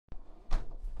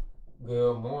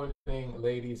Good morning,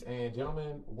 ladies and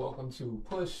gentlemen. Welcome to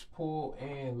Push, Pull,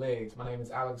 and Legs. My name is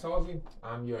Alex Halsey.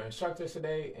 I'm your instructor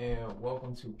today, and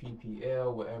welcome to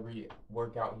PPL. Whatever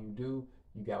workout you do,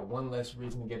 you got one less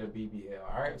reason to get a BBL.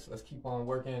 All right, so let's keep on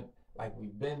working like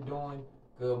we've been doing.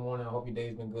 Good morning. I hope your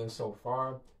day's been good so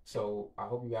far. So I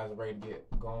hope you guys are ready to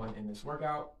get going in this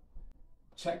workout.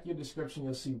 Check your description.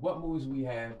 You'll see what moves we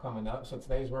have coming up. So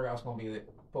today's workout is going to be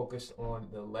focused on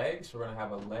the legs. We're going to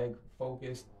have a leg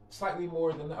focused slightly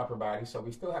more than the upper body. So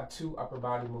we still have 2 upper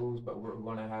body moves, but we're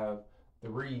going to have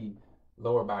 3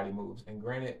 lower body moves. And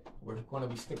granted, we're going to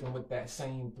be sticking with that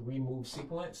same 3 move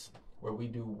sequence where we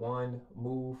do 1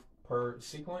 move per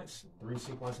sequence, 3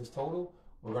 sequences total.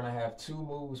 We're going to have 2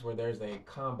 moves where there's a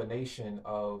combination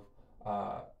of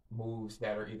moves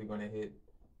that are either going to hit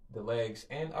the legs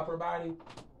and upper body,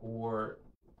 or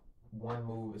 1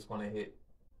 move is going to hit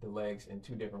the legs in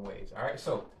 2 different ways. All right,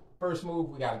 so first move,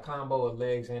 we got a combo of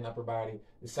legs and upper body.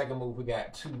 The second move, we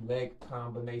got 2 leg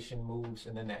combination moves.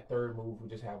 And then that third move, we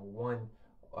just have 1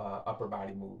 upper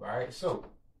body move. All right, so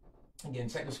again,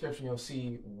 check the description. You'll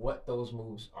see what those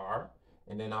moves are.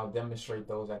 And then I'll demonstrate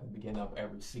those at the beginning of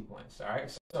every sequence. All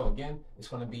right, so again, it's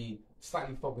going to be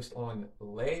slightly focused on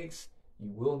legs. You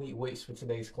will need weights for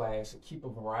today's class. Keep a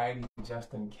variety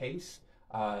just in case.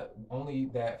 Only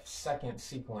that second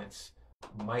sequence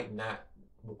might not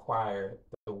require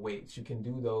the weights. You can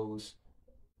do those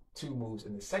 2 moves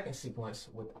in the second sequence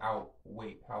without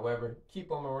weight. However, keep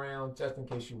them around just in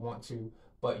case you want to,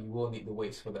 but you will need the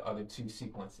weights for the other 2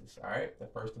 sequences. All right, the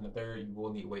first and the third, you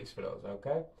will need weights for those.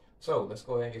 Okay, so let's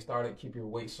go ahead and get started. Keep your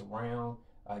weights around.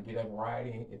 Get a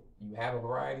variety. If you have a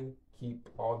variety, keep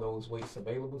all those weights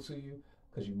available to you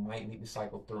because you might need to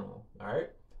cycle through them. All right,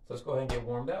 so let's go ahead and get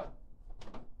warmed up.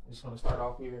 I'm just going to start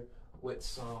off here with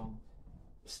some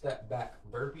step back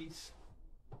burpees.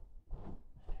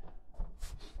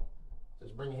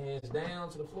 Just bring your hands down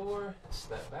to the floor,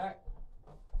 step back,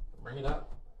 bring it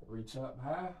up, reach up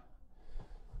high.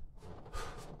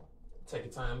 Take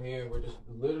your time here. We're just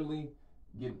literally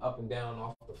getting up and down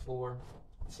off the floor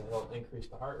to help increase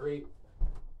the heart rate.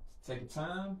 Take your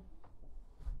time.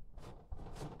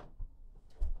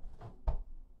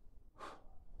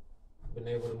 Been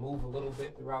able to move a little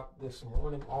bit throughout this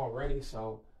morning already,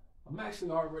 so I'm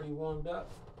actually already warmed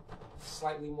up,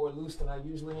 slightly more loose than I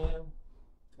usually am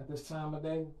at this time of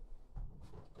day.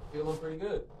 Feeling pretty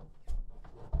good.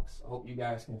 So I hope you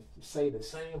guys can say the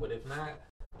same, but if not,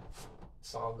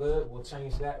 it's all good. We'll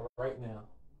change that right now.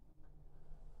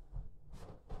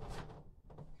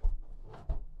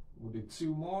 We'll do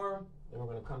 2 more, then we're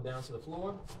going to come down to the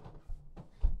floor.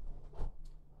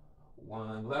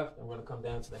 1 left, and we're going to come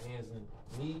down to the hands and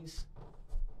knees.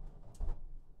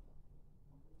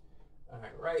 All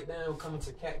right, right down, coming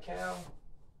to cat-cow.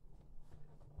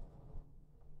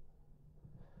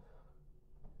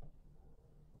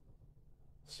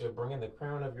 So you're bringing the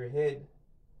crown of your head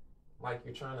like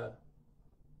you're trying to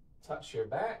touch your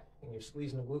back, and you're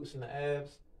squeezing the glutes and the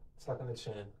abs, tucking the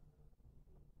chin.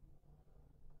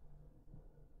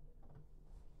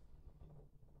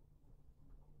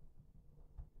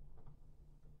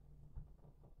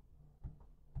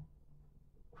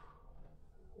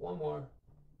 One more.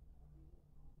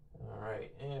 All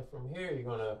right, and from here, you're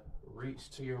gonna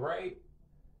reach to your right,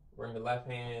 bring the left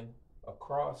hand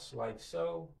across like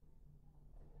so,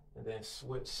 and then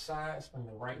switch sides, bring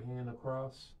the right hand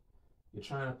across. You're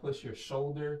trying to push your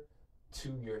shoulder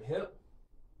to your hip.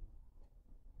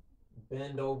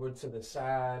 Bend over to the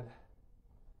side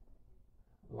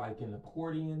like an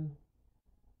accordion.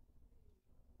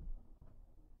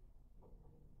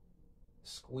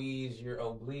 Squeeze your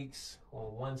obliques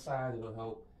on one side. It'll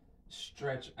help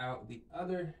stretch out the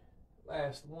other.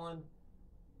 Last one.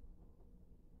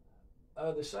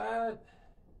 Other side.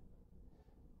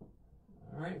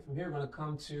 All right, from here we're going to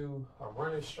come to a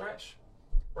runner stretch.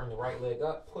 Bring the right leg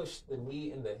up, push the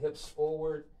knee and the hips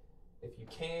forward. If you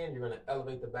can, you're going to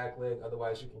elevate the back leg,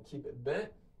 otherwise you can keep it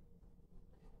bent.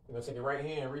 You're going to take your right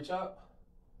hand, reach up,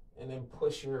 and then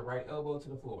push your right elbow to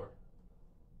the floor.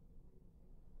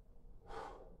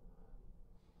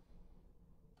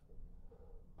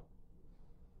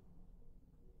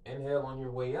 Inhale on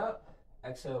your way up,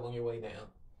 exhale on your way down.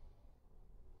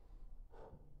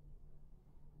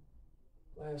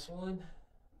 Last one,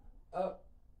 up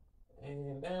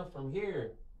and down. From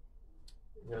here,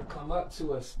 you're gonna come up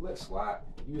to a split squat.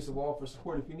 Use the wall for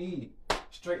support if you need.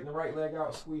 Straighten the right leg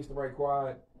out, squeeze the right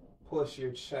quad, push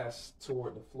your chest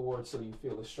toward the floor until you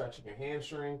feel a stretch in your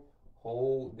hamstring.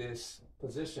 Hold this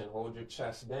position, hold your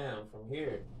chest down. From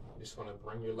here, you're just gonna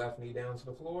bring your left knee down to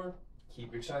the floor,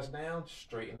 keep your chest down,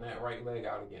 straighten that right leg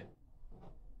out again.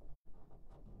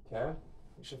 Okay?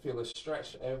 You should feel a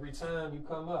stretch every time you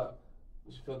come up.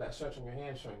 You should feel that stretch in your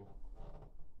hamstring.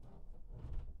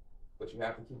 But you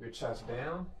have to keep your chest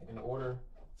down in order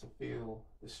to feel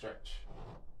the stretch.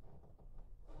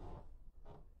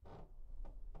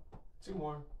 2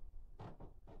 more.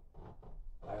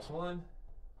 Last one.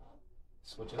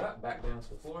 Switch it up, back down to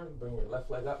the floor. Bring your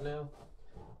left leg up now.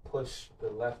 Push the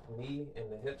left knee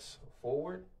and the hips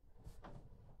forward.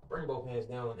 Bring both hands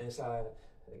down on the inside.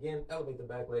 Again, elevate the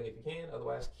back leg if you can.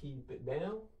 Otherwise, keep it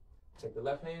down. Take the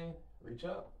left hand, reach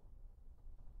up.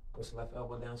 Push the left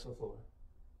elbow down to the floor.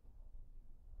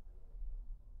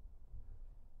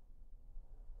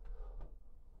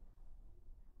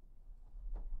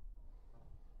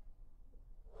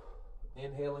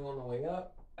 Inhaling on the way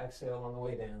up, exhale on the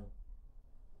way down.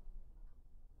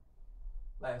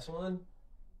 Last one.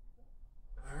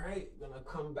 All right, gonna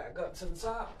come back up to the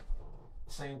top.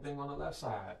 Same thing on the left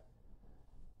side.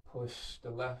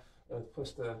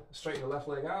 Straighten the left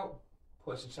leg out.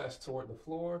 Push the chest toward the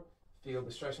floor. Feel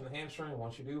the stretch in the hamstring.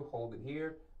 Once you do, hold it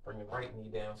here. Bring the right knee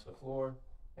down to the floor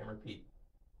and repeat.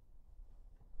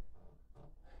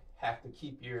 Have to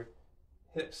keep your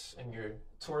hips and your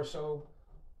torso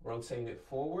rotated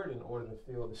forward in order to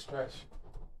feel the stretch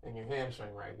in your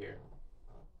hamstring right here.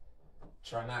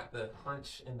 Try not to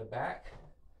hunch in the back.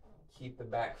 Keep the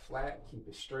back flat, keep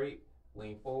it straight.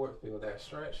 Lean forward, feel that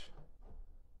stretch.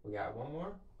 We got one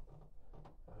more.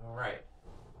 All right.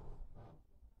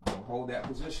 Hold that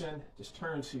position. Just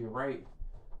turn to your right.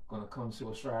 Gonna come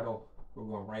to a straddle. We're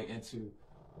going right into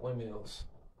windmills.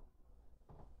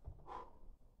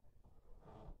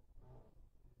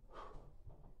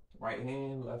 Right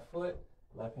hand, left foot.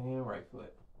 Left hand, right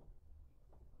foot.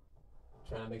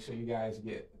 Trying to make sure you guys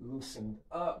get loosened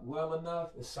up well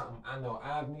enough. It's something I know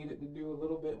I've needed to do a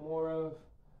little bit more of.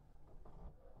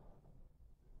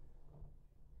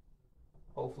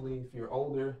 Hopefully, if you're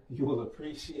older, you will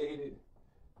appreciate it.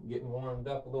 Getting warmed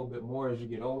up a little bit more as you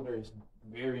get older is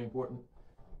very important.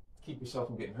 Keep yourself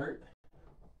from getting hurt.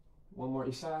 One more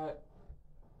each side.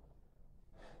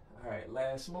 All right,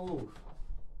 last move.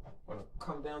 We're gonna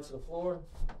come down to the floor.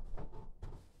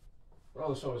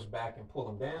 Roll the shoulders back and pull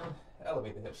them down.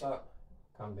 Elevate the hips up.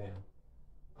 Come down.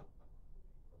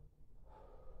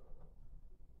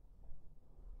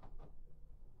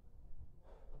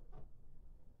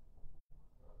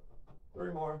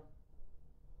 Three more.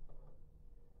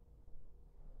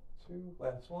 2,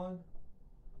 last 1,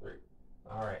 3.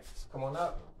 All right, so come on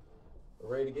up. We're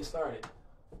ready to get started.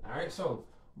 All right, so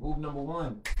move number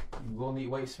 1. You will need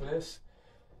weights for this.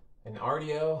 An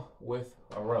RDL with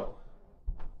a row.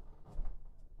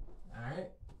 All right.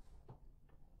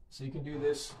 So you can do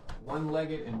this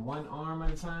one-legged and one arm at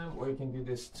a time, or you can do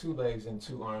this 2 legs and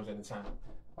 2 arms at a time.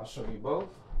 I'll show you both.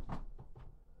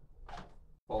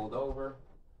 Fold over,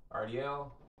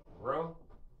 RDL, row,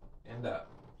 and up.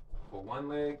 For 1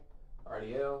 leg,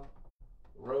 RDL,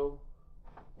 row,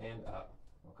 and up.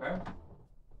 Okay?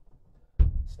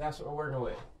 So that's what we're working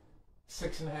with.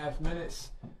 6.5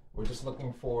 minutes. We're just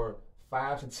looking for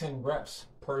 5 to 10 reps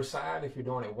per side if you're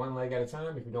doing it 1 leg at a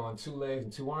time. If you're doing 2 legs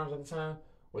and 2 arms at a time,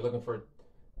 we're looking for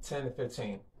 10 to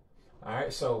 15. All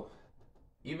right, so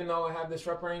even though I have this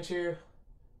rep range here,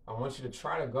 I want you to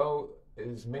try to go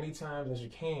as many times as you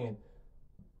can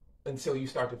until you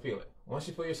start to feel it. Once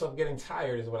you feel yourself getting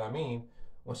tired is what I mean.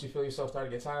 Once you feel yourself start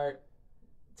to get tired,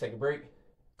 take a break,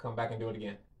 come back and do it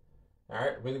again. All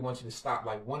right, really want you to stop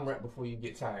like 1 rep before you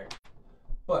get tired.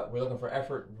 But we're looking for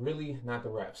effort, really not the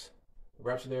reps. The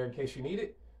reps are there in case you need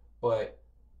it, but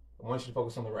I want you to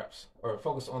focus on the reps, or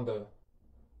focus on the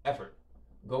effort.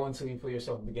 Go until you feel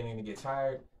yourself beginning to get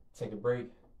tired, take a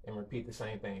break, and repeat the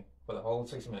same thing for the whole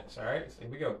 6 minutes. All right, so here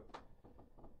we go.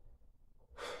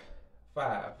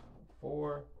 5,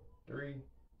 4, 3,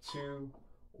 2,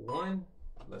 1.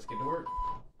 Let's get to work.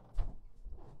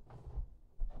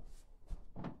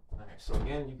 All right, so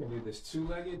again, you can do this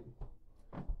 2-legged,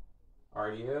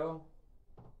 RDL.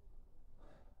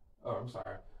 Oh, I'm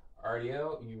sorry.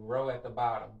 RDL, you row at the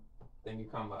bottom, then you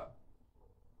come up.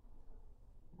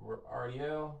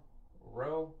 RDL,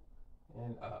 row,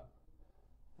 and up.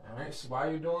 All right, so while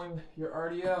you're doing your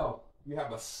RDL, you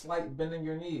have a slight bend in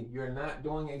your knee. You're not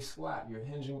doing a squat. You're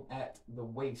hinging at the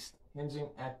waist, hinging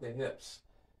at the hips,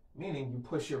 meaning you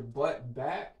push your butt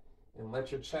back and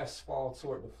let your chest fall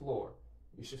toward the floor.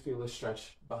 You should feel a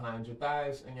stretch behind your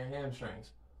thighs and your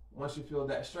hamstrings. Once you feel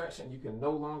that stretch and you can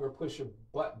no longer push your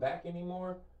butt back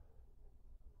anymore,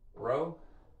 row,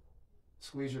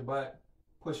 squeeze your butt,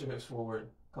 push your hips forward,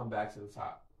 come back to the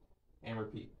top, and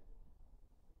repeat.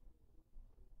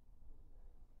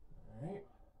 All right.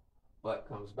 Butt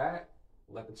comes back,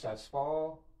 let the chest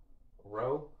fall,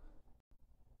 row,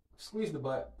 Squeeze the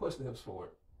butt, push the hips forward,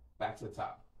 back to the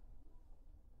top.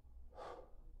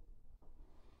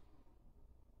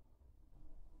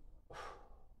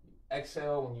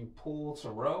 Exhale when you pull to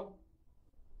row.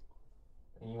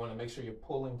 And you want to make sure you're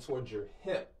pulling towards your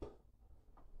hip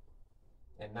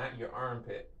and not your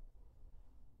armpit.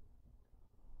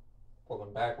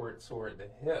 Pulling backward toward the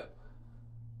hip.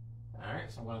 All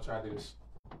right, so I'm going to try to do this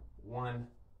one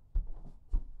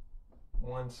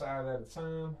side at a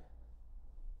time.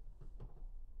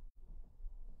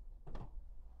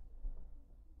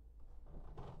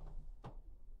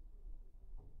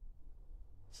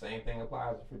 Same thing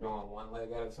applies if you're doing one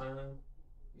leg at a time.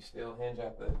 You still hinge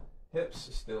at the hips,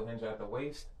 you still hinge at the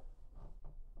waist.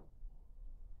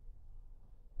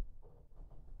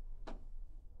 You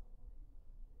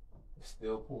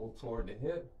still pull toward the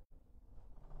hip.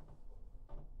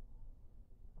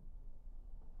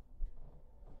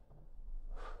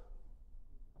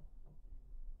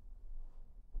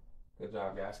 Good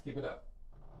job, guys. Keep it up.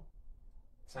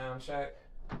 Time check.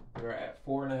 We're at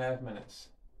 4.5 minutes.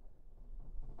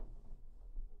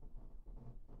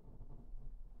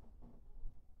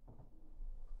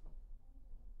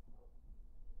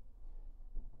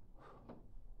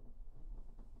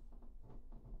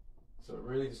 So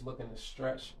really just looking to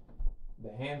stretch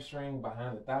the hamstring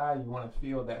behind the thigh. You want to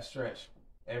feel that stretch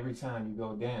every time you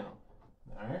go down.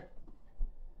 All right.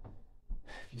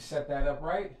 If you set that up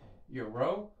right, your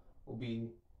row will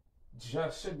be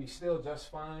should be still just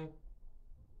fine.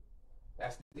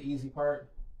 That's the easy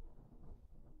part.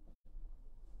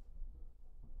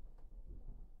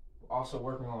 Also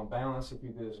working on balance if you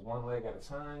do this one leg at a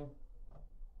time.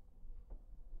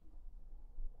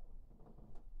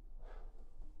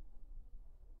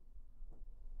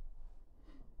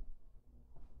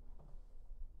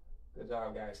 Good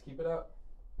job, guys. Keep it up.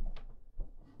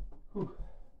 Whew.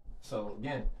 So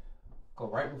again, go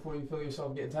right before you feel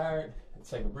yourself getting tired.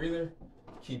 Take a breather.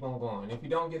 Keep on going. If you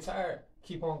don't get tired,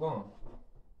 keep on going.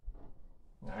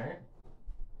 All right.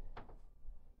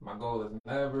 My goal is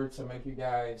never to make you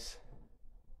guys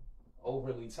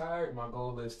overly tired. My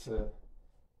goal is to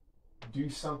do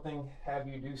something, have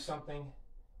you do something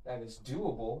that is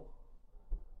doable,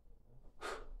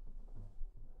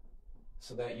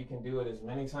 so that you can do it as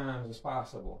many times as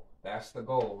possible. That's the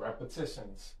goal.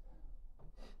 Repetitions,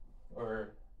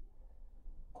 or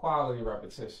quality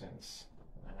repetitions.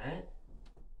 All right.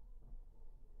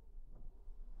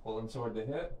 Pulling toward the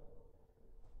hip.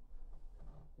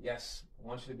 Yes, I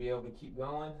want you to be able to keep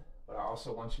going, but I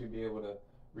also want you to be able to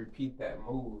repeat that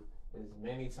move as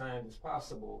many times as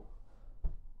possible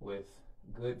with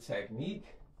good technique,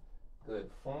 good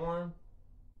form,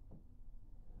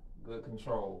 good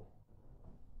control.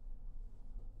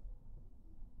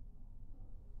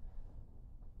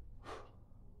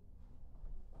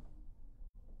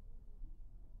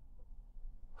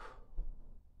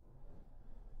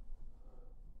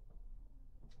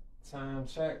 Time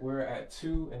check, we're at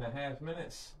 2.5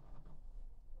 minutes.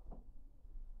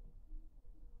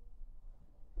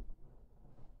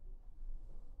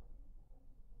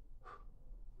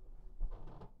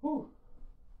 Whew.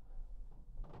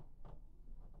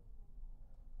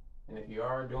 And if you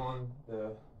are doing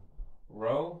the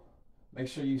row, make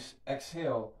sure you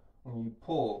exhale when you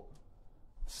pull.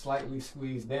 Slightly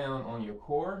squeeze down on your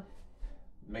core.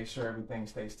 Make sure everything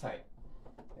stays tight.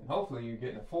 And hopefully you're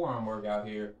getting a forearm workout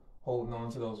here, holding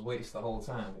on to those weights the whole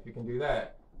time. If you can do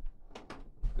that,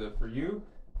 good for you.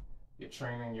 You're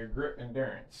training your grip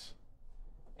endurance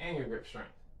and your grip strength.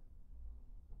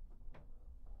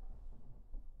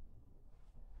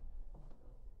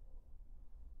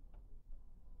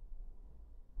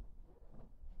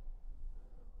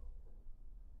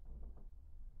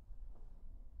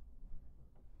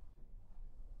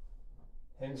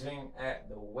 Hinging at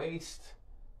the waist,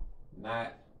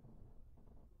 not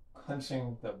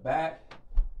clenching the back.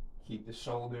 Keep the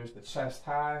shoulders, the chest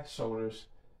high, shoulders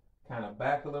kind of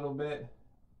back a little bit. You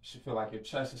should feel like your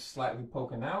chest is slightly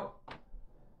poking out.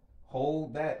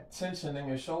 Hold that tension in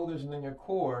your shoulders and in your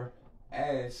core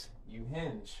as you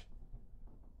hinge.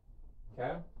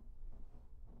 Okay?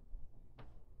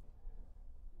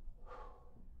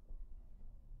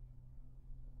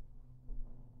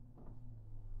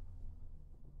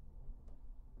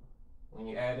 When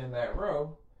you add in that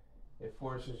row, it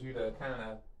forces you to kind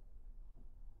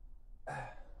of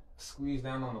squeeze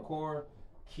down on the core,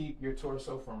 keep your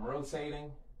torso from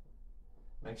rotating.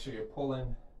 Make sure you're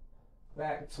pulling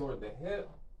back toward the hip.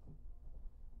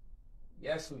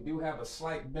 Yes, we do have a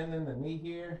slight bend in the knee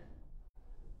here.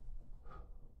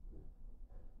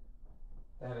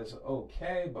 That is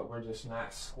okay, but we're just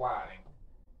not squatting.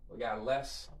 We got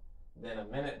less Then a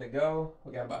minute to go.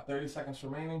 We got about 30 seconds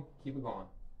remaining. Keep it going.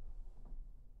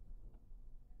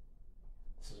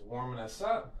 This is warming us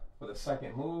up for the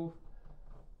second move.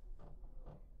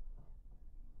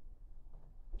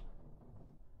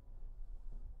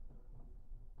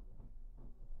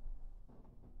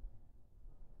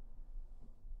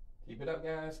 Keep it up,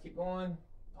 guys. Keep going.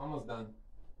 Almost done.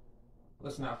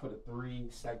 Listen out for the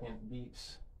 3-second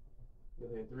beeps.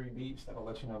 You'll hear 3 beeps. That'll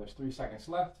let you know there's 3 seconds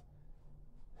left.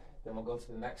 Then we'll go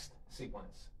to the next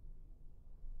sequence.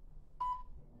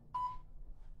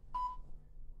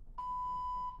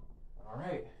 All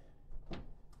right.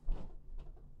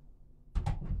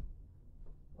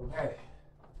 Okay.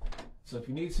 So if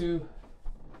you need to,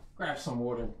 grab some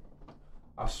water.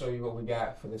 I'll show you what we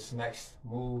got for this next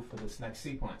move, for this next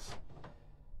sequence.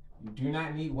 You do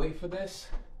not need weight for this,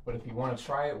 but if you want to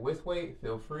try it with weight,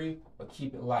 feel free, but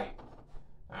keep it light.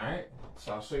 All right,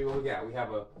 so I'll show you what we got. We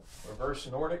have a reverse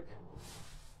Nordic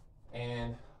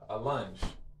and a lunge.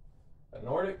 A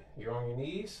Nordic, you're on your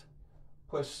knees,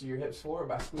 push your hips forward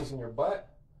by squeezing your butt,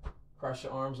 cross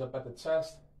your arms up at the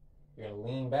chest. You're gonna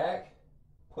lean back,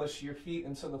 push your feet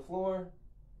into the floor,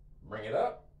 bring it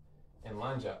up, and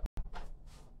lunge up.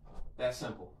 That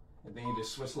simple. And then you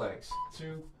just switch legs.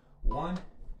 2, 1,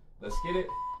 let's get it.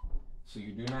 So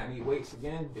you do not need weights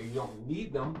again. You don't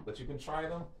need them, but you can try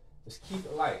them. Just keep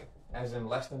it light, as in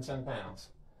less than 10 pounds.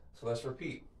 So let's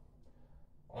repeat.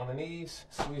 On the knees,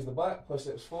 squeeze the butt, push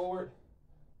hips forward.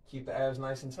 Keep the abs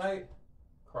nice and tight.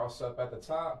 Cross up at the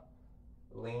top.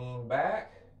 Lean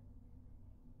back.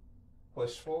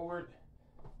 Push forward.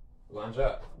 Lunge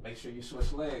up. Make sure you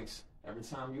switch legs every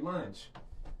time you lunge.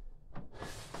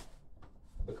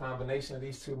 The combination of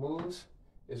these two moves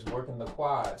is working the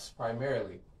quads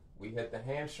primarily. We hit the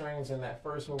hamstrings in that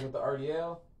first move with the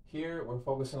RDL. Here, we're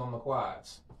focusing on the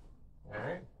quads. All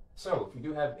right? So if you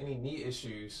do have any knee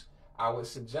issues, I would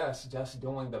suggest just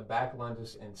doing the back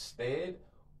lunges instead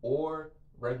or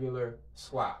regular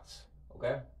squats,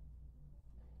 okay?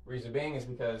 Reason being is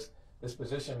because this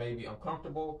position may be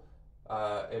uncomfortable.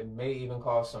 It may even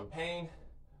cause some pain,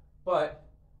 but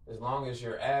as long as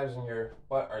your abs and your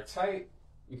butt are tight,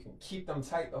 you can keep them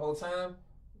tight the whole time,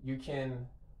 you can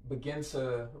begin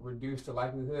to reduce the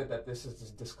likelihood that this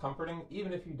is discomforting,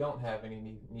 even if you don't have any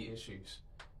knee issues.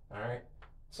 All right,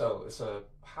 so it's a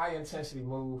high intensity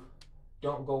move.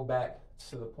 Don't go back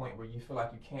to the point where you feel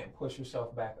like you can't push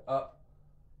yourself back up.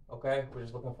 Okay, we're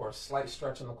just looking for a slight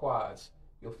stretch in the quads.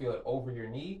 You'll feel it over your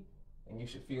knee, and you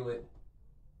should feel it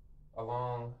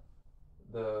along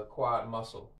the quad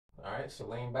muscle. All right, so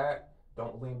lean back.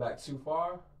 Don't lean back too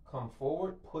far. Come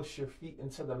forward, push your feet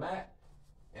into the mat,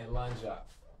 and lunge up.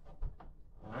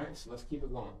 All right, so let's keep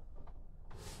it going.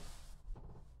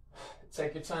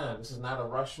 Take your time. This is not a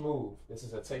rush move. This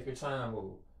is a take your time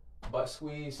move. Butt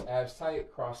squeeze, abs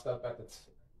tight, crossed up at the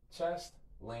chest.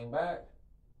 Lean back,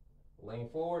 lean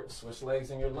forward, switch legs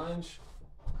in your lunge,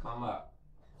 come up.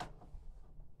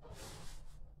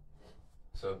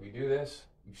 So if you do this,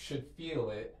 you should feel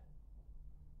it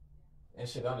and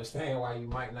should understand why you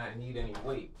might not need any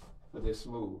weight for this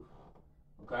move,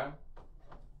 okay?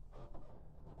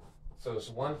 So it's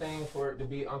one thing for it to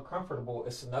be uncomfortable,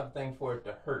 it's another thing for it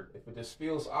to hurt. If it just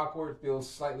feels awkward, feels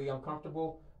slightly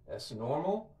uncomfortable, that's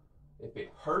normal. If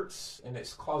it hurts and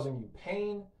it's causing you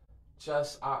pain,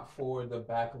 just opt for the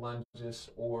back lunges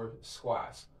or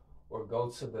squats, or go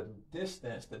to the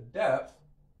distance, the depth,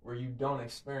 where you don't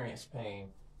experience pain,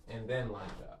 and then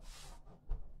lunge up,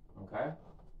 okay?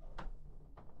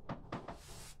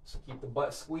 So keep the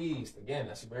butt squeezed. Again,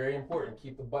 that's very important.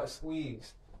 Keep the butt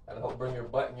squeezed. That'll help bring your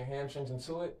butt and your hamstrings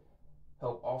into it,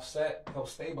 help offset, help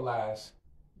stabilize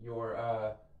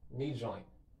your knee joint.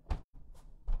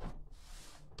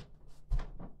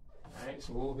 All right, this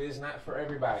move is not for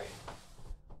everybody.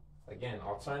 Again,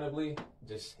 alternatively,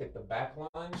 just hit the back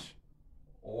lunge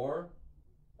or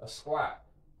a squat.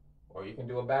 Or you can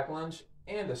do a back lunge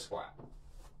and a squat.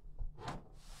 I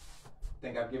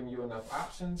think I've given you enough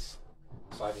options.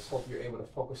 So I just hope you're able to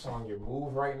focus on your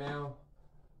move right now.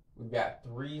 We've got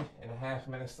 3.5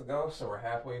 minutes to go, so we're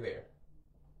halfway there.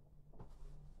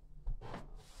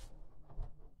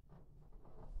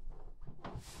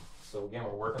 So again,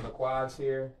 we're working the quads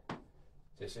here.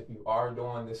 Just if you are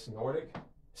doing this Nordic,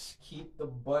 just keep the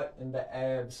butt and the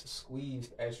abs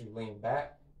squeezed as you lean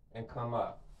back and come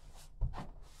up.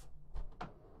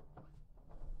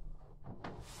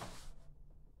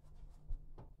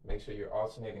 Make sure you're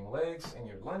alternating legs in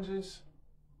your lunges.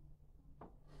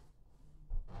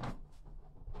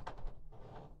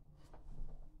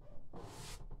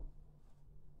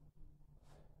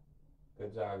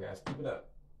 Good job, guys. Keep it up.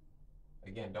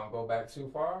 Again, don't go back too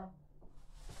far.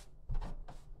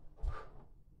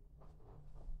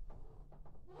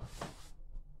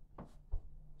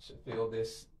 Should feel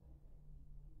this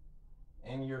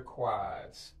in your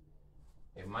quads.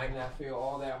 It might not feel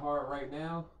all that hard right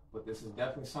now, but this is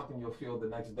definitely something you'll feel the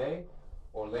next day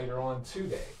or later on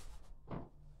today.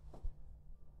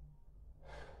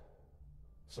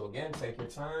 So again, take your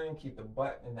time, keep the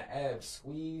butt and the abs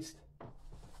squeezed.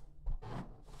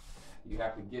 You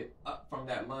have to get up from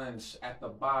that lunge at the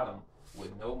bottom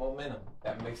with no momentum.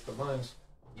 That makes the lunge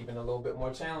even a little bit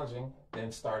more challenging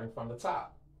than starting from the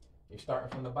top. You're starting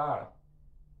from the bottom.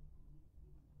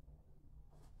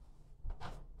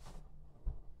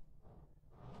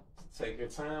 Take your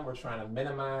time. We're trying to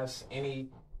minimize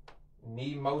any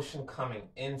knee motion coming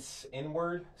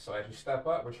inward. So as you step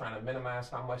up, we're trying to minimize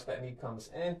how much that knee comes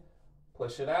in.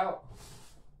 Push it out.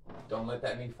 Don't let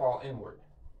that knee fall inward.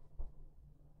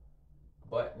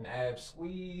 Butt and abs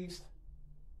squeezed.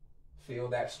 Feel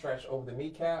that stretch over the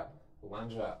kneecap.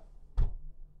 Lunge up.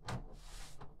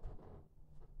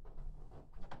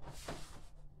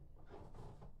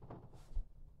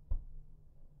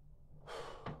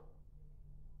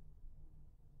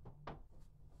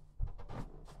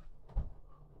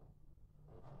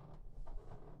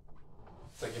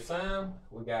 Take your time.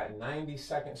 We got 90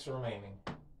 seconds remaining.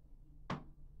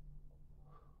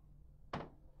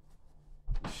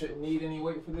 You shouldn't need any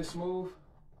weight for this move.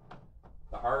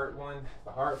 The hard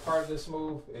part of this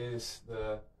move is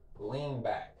the lean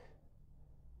back.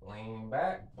 Lean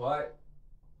back, butt,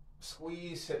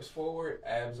 squeeze, hips forward,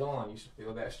 abs on. You should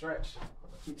feel that stretch.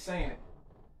 Keep saying it.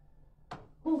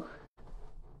 Whew.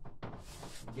 You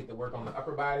get to work on the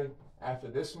upper body after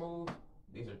this move.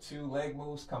 These are 2 leg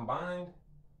moves combined.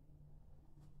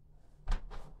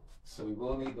 So we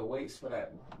will need the weights for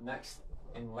that next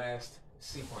and last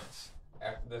sequence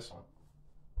after this one.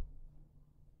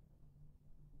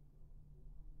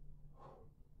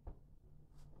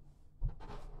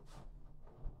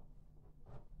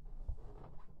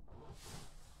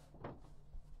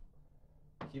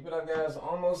 Keep it up, guys.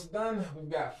 Almost done. We've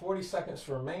got 40 seconds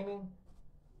remaining.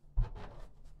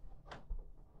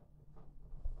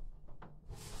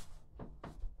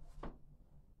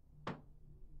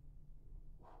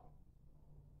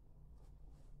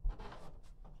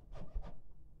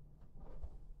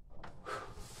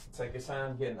 Take your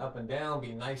time getting up and down.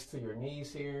 Be nice to your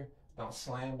knees here. Don't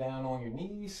slam down on your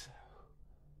knees.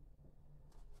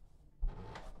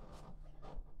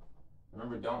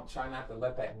 Remember, try not to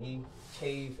let that knee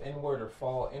cave inward or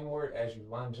fall inward as you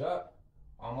lunge up.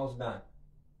 Almost done.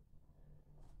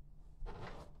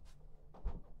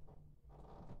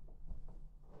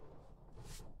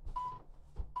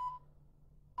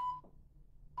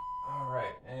 All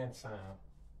right, and time.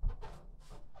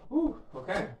 Whew,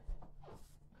 okay.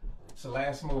 So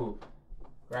last move.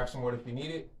 Grab some water if you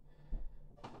need it.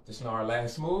 Just know our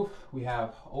last move. We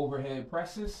have overhead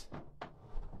presses.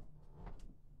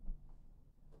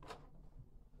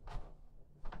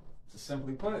 To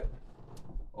simply put,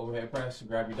 overhead press, you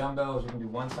grab your dumbbells. You can do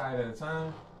one side at a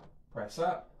time. Press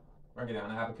up, bring it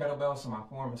down. I have a kettlebell, so my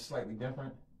form is slightly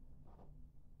different.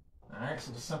 All right,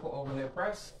 so just simple overhead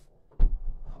press.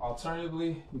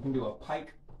 Alternatively, you can do a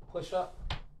pike push-up.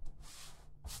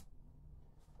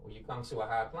 When you come to a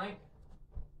high plank,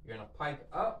 you're gonna pike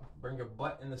up, bring your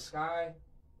butt in the sky,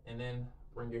 and then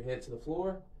bring your head to the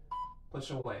floor, push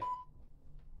away.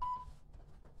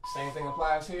 Same thing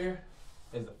applies here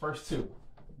as the first 2.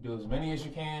 Do as many as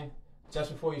you can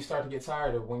just before you start to get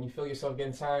tired, or when you feel yourself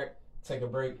getting tired, take a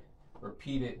break,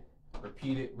 repeat it,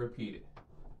 repeat it, repeat it.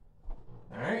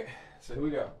 All right, so here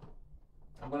we go.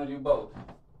 I'm gonna do both.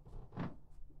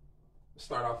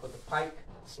 Start off with the pike,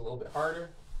 it's a little bit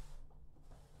harder.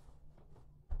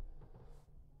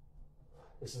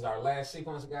 This is our last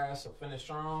sequence, guys, so finish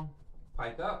strong.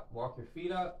 Pike up, walk your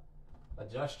feet up,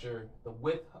 adjust the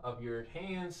width of your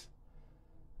hands,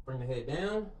 bring the head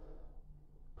down,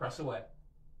 press away.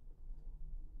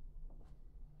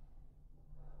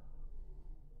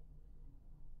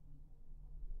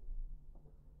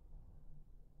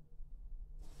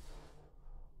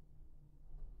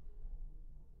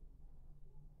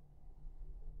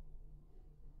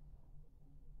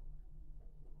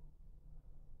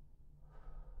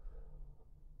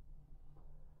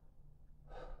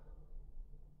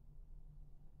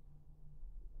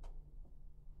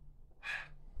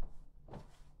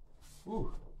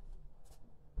 Ooh.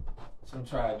 So I'm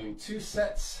trying to do 2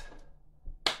 sets,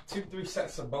 3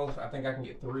 sets of both. I think I can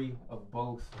get 3 of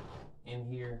both in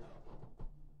here.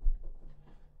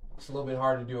 It's a little bit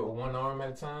hard to do it with one arm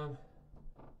at a time,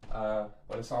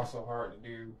 but it's also hard to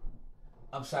do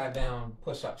upside down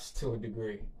push-ups to a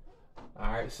degree.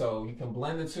 All right, so you can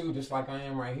blend the 2 just like I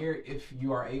am right here if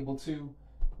you are able to.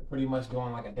 Pretty much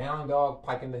doing like a down dog,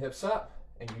 piking the hips up,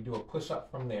 and you do a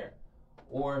push-up from there.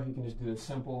 Or you can just do a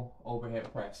simple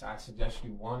overhead press. I suggest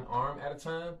you one arm at a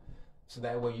time, so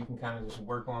that way you can kind of just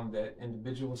work on that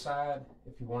individual side.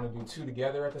 If you want to do two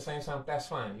together at the same time, that's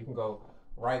fine. You can go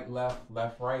right, left,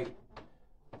 left, right,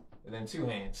 and then two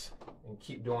hands, and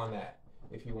keep doing that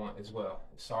if you want as well.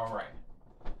 It's all right.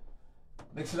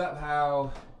 Mix it up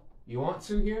how you want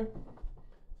to here.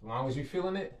 As long as you're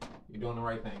feeling it, you're doing the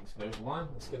right thing. So there's one.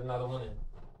 Let's get another one in.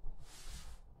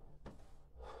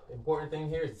 The important thing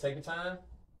here is to take your time.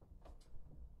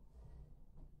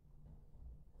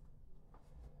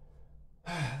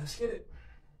 Let's get it.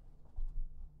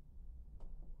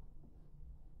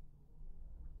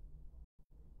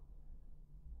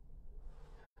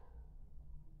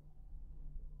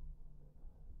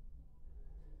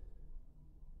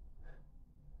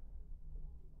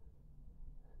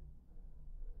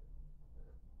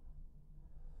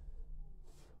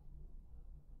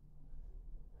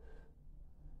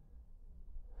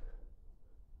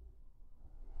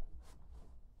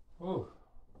 Ooh.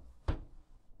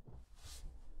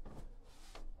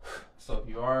 So if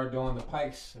you are doing the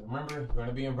pikes, remember you're going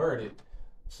to be inverted.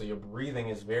 So your breathing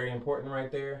is very important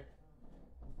right there.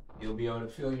 You'll be able to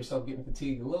feel yourself getting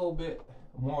fatigued a little bit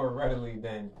more readily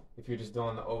than if you're just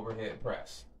doing the overhead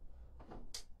press.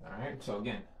 All right, so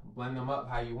again, blend them up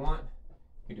how you want.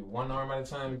 You can do one arm at a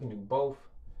time, you can do both.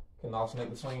 You can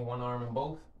alternate between one arm and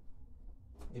both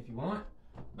if you want.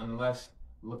 Nonetheless,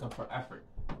 looking for effort,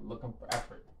 looking for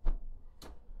effort.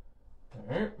 All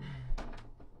right.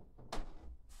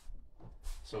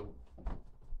 So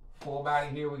full body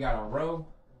here, we got our row.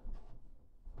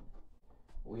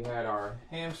 We had our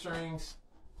hamstrings.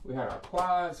 We had our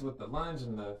quads with the lunge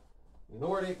and the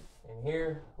Nordic. And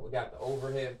here we got the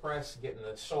overhead press, getting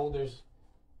the shoulders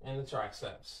and the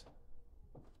triceps.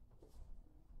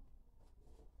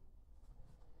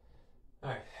 All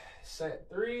right, set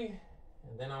 3.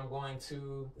 And then I'm going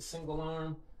to the single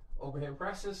arm overhead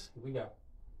presses. Here we go.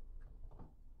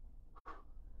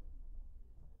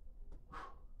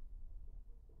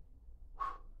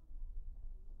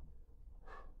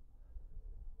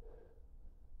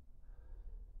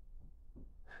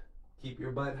 Keep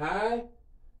your butt high.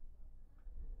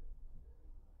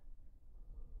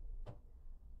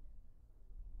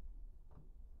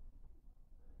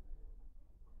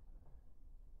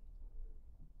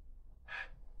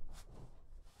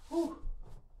 Whew.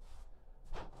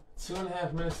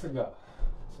 2.5 minutes to go.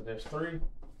 So there's 3.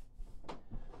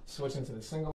 Switching to the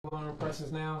single arm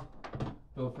presses now.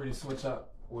 Feel free to switch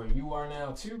up where you are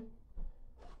now too.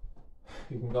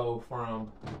 You can go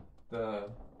from the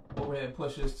overhead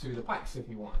pushes to the pikes if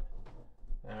you want.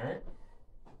 All right.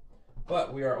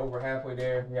 But we are over halfway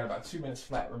there. We got about 2 minutes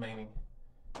flat remaining.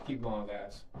 Keep going,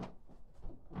 guys.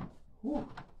 Whew.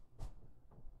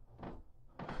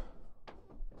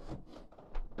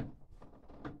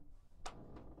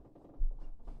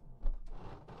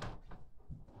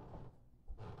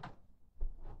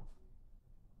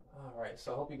 All right,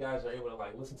 so I hope you guys are able to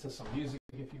like listen to some music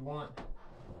if you want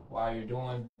while you're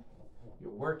doing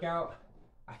your workout.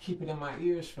 I keep it in my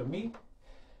ears for me,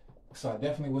 so I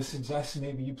definitely would suggest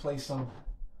maybe you play some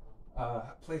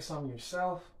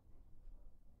yourself.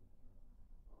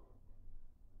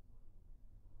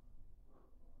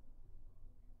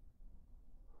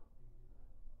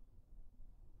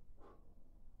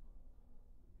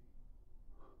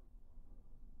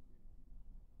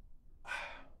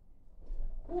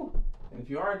 Whew. And if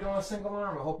you are doing single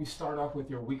arm, I hope you start off with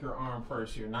your weaker arm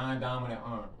first, your non-dominant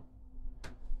arm.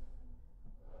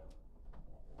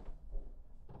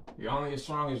 You're only as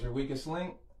strong as your weakest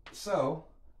link, so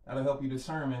that'll help you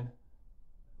determine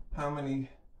how many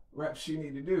reps you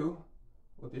need to do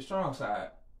with your strong side.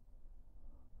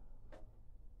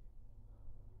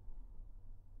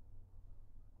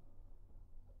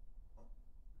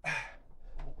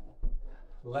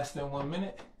 Less than 1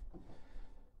 minute.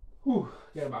 Whew,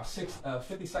 got about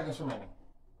 50 seconds remaining.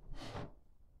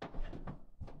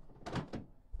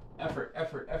 Effort,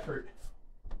 effort, effort.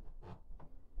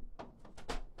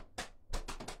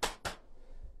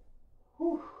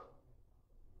 Whew.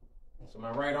 So my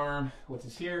right arm, which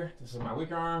is here, this is my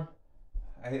weaker arm.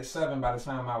 I hit 7 by the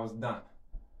time I was done.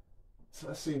 So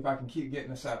let's see if I can keep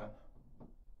getting to 7.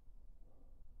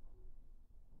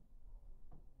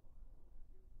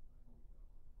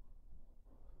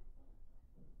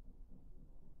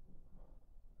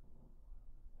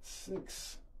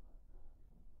 Six,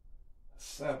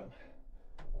 7.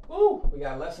 Woo! We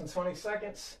got less than 20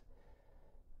 seconds.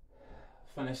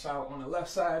 Finish out on the left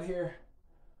side here.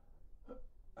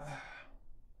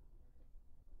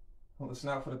 Listen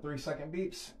out for the 3-second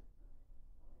beeps.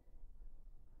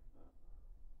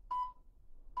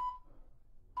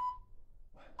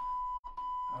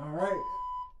 All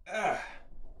right.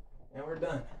 And we're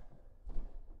done.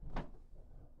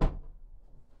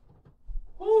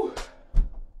 Whew.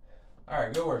 All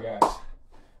right, good work, guys.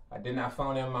 I did not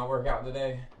phone in my workout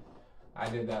today. I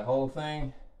did that whole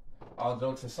thing. All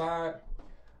jokes aside,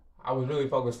 I was really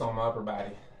focused on my upper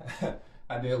body.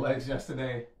 I did legs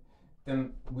yesterday.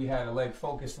 Then we had a leg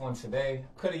focused one today.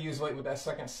 Could have used weight with that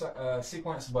second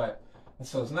sequence, but I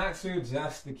chose not to,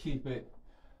 just to keep it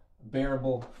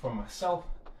bearable for myself.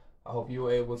 I hope you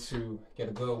were able to get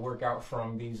a good workout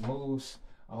from these moves.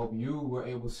 I hope you were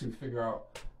able to figure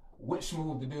out which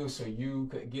move to do so you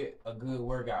could get a good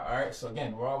workout. All right, so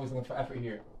again, we're always looking for effort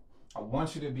here. I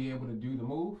want you to be able to do the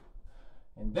move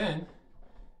and then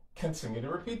continue to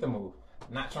repeat the move.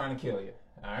 I'm not trying to kill you.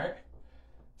 All right,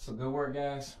 so good work,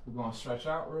 guys. We're going to stretch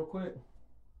out real quick.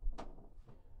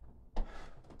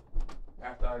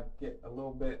 After I get a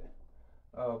little bit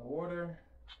of water,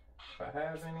 if I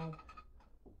have any.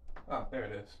 Oh, there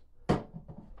it is.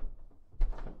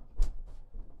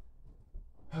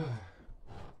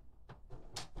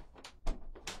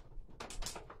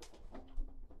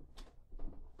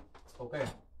 Okay.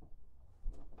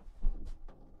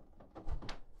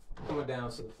 Coming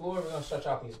down to the floor, we're going to stretch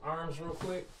out these arms real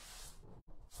quick.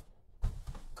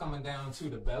 Coming down to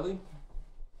the belly.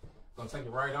 Going to take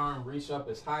your right arm, reach up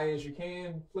as high as you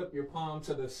can, flip your palm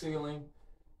to the ceiling,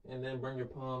 and then bring your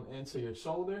palm into your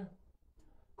shoulder.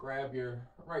 Grab your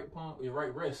right palm, your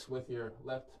right wrist with your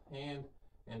left hand,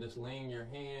 and just lean your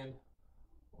hand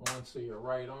onto your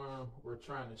right arm. We're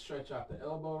trying to stretch out the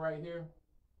elbow right here.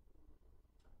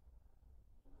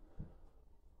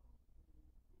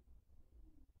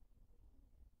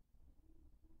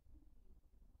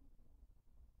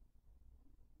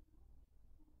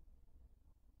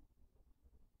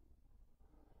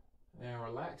 And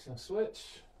relax and switch.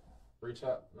 Reach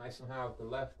up nice and high with the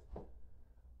left.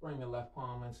 Bring the left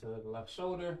palm into the left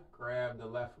shoulder. Grab the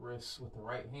left wrist with the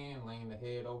right hand. Lean the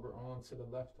head over onto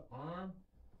the left arm.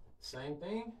 Same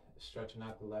thing, stretching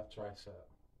out the left tricep.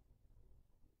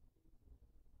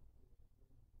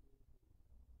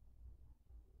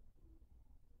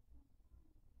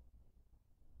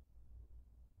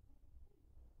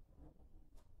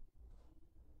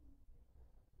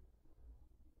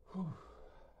 Whew.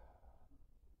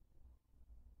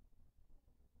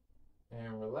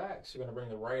 And relax. You're going to bring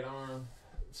the right arm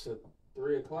to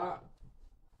 3 o'clock.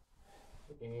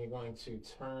 And you're going to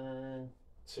turn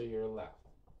to your left.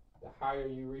 The higher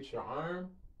you reach your arm,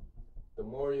 the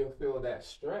more you'll feel that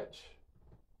stretch.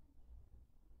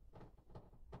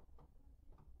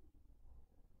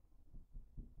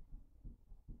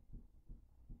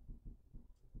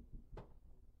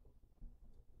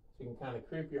 You can kind of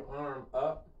creep your arm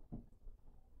up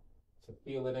to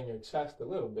feel it in your chest a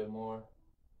little bit more.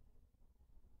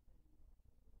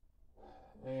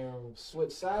 And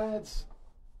switch sides.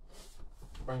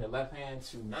 Bring the left hand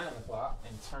to 9 o'clock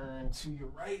and turn to your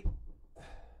right.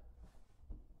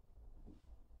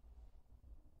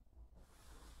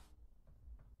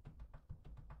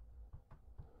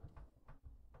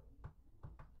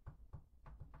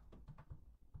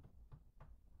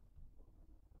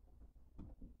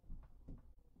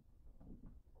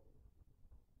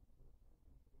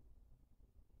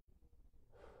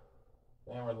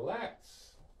 And relax.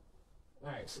 All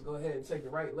right, so go ahead and take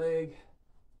your right leg,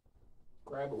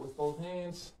 grab it with both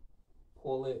hands,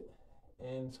 pull it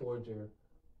in towards your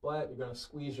butt. You're going to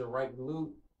squeeze your right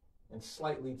glute and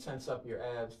slightly tense up your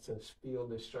abs to feel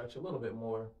this stretch a little bit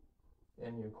more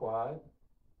in your quad.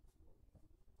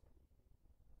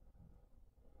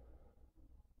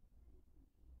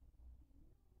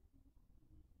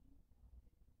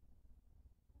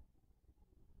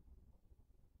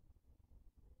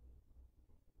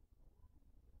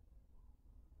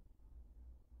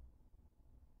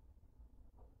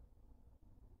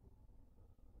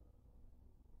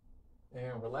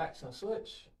 And relax and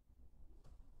switch.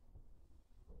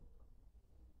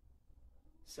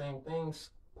 Same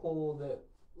things, pull the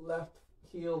left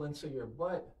heel into your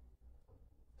butt,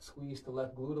 squeeze the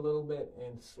left glute a little bit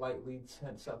and slightly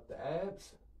tense up the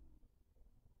abs.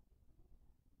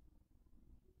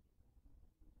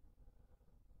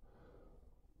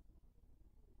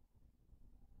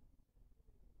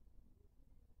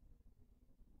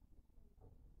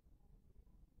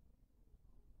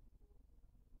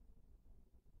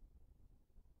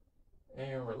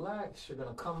 And relax. You're going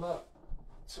to come up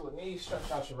to a knee,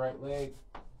 stretch out your right leg,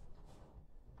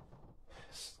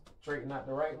 straighten out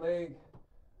the right leg,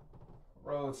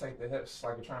 rotate the hips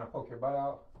like you're trying to poke your butt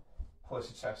out, push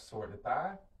the chest toward the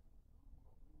thigh.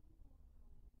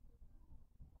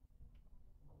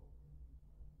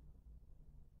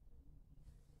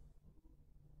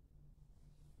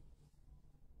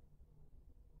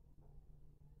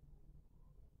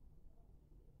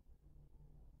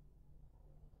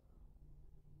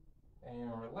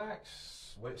 And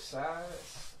relax. Switch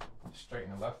sides.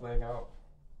 Straighten the left leg out.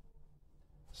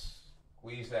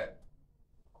 Squeeze that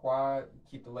quad.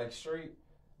 Keep the leg straight.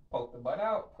 Poke the butt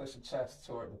out. Push the chest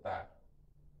toward the thigh.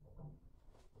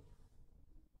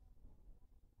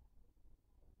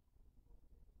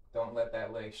 Don't let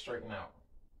that leg straighten out.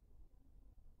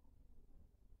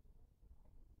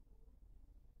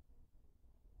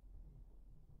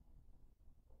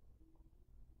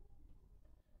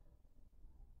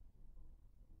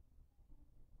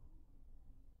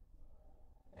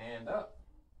 And up.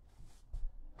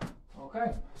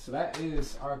 Okay, so that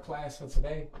is our class for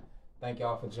today. Thank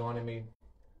y'all for joining me.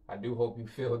 I do hope you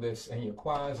feel this in your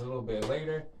quads a little bit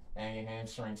later and your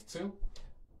hamstrings too.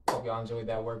 Hope y'all enjoyed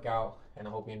that workout, and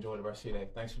I hope you enjoy the rest of your day.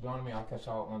 Thanks for joining me. I'll catch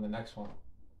y'all on the next one.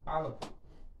 Holla.